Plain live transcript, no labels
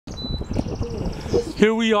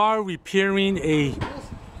Here we are repairing a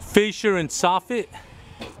fascia and soffit.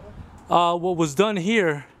 What was done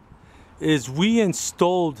here is we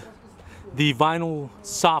installed the vinyl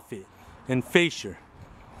soffit and fascia,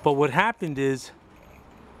 but what happened is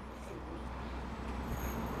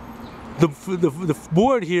the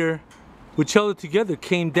board here, which held it together,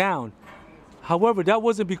 came down. However, that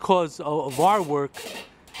wasn't because of our work.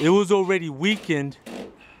 It was already weakened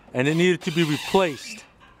and it needed to be replaced.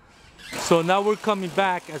 So now we're coming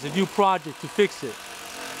back as a new project to fix it.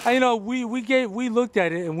 And, you know, we looked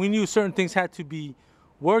at it and we knew certain things had to be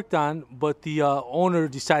worked on, but the owner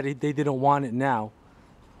decided they didn't want it now.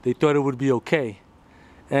 They thought it would be okay.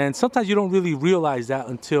 And sometimes you don't really realize that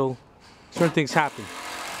until certain things happen.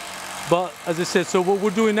 But as I said, so what we're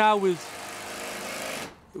doing now is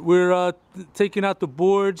we're taking out the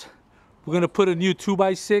boards. We're gonna put a new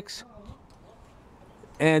 2x6,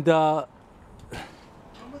 and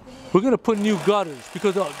we're gonna put new gutters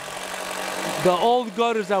because the old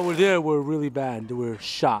gutters that were there were really bad. They were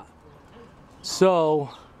shot. So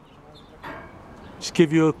just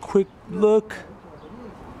give you a quick look.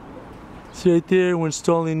 See right there, we're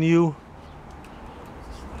installing new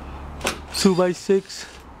 2x6,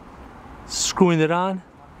 screwing it on.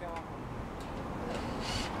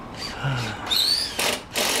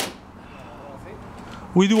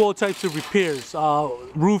 We do all types of repairs,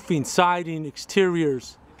 roofing, siding,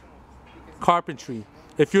 exteriors, carpentry.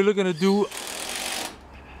 If you're looking to do,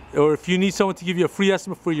 or if you need someone to give you a free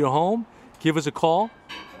estimate for your home, give us a call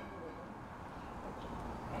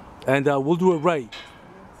and we'll do it right.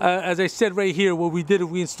 As I said right here, what we did is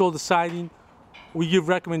we installed the siding. We give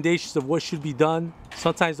recommendations of what should be done.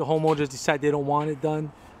 Sometimes the homeowners decide they don't want it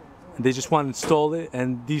done and they just want to install it,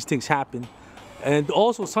 and these things happen. And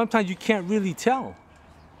also sometimes you can't really tell.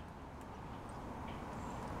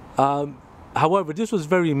 However, this was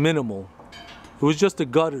very minimal. It was just the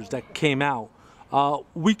gutters that came out.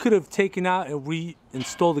 We could have taken out and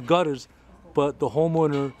reinstalled the gutters, but the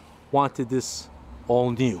homeowner wanted this all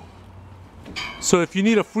new. So if you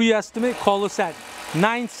need a free estimate, call us at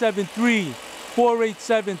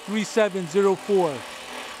 973-487-3704.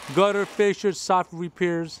 Gutter, fascia, soffit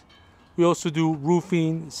repairs. We also do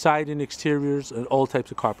roofing, siding, exteriors, and all types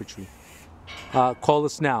of carpentry. Call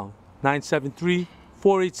us now,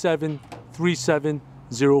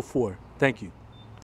 973-487-3704. Thank you.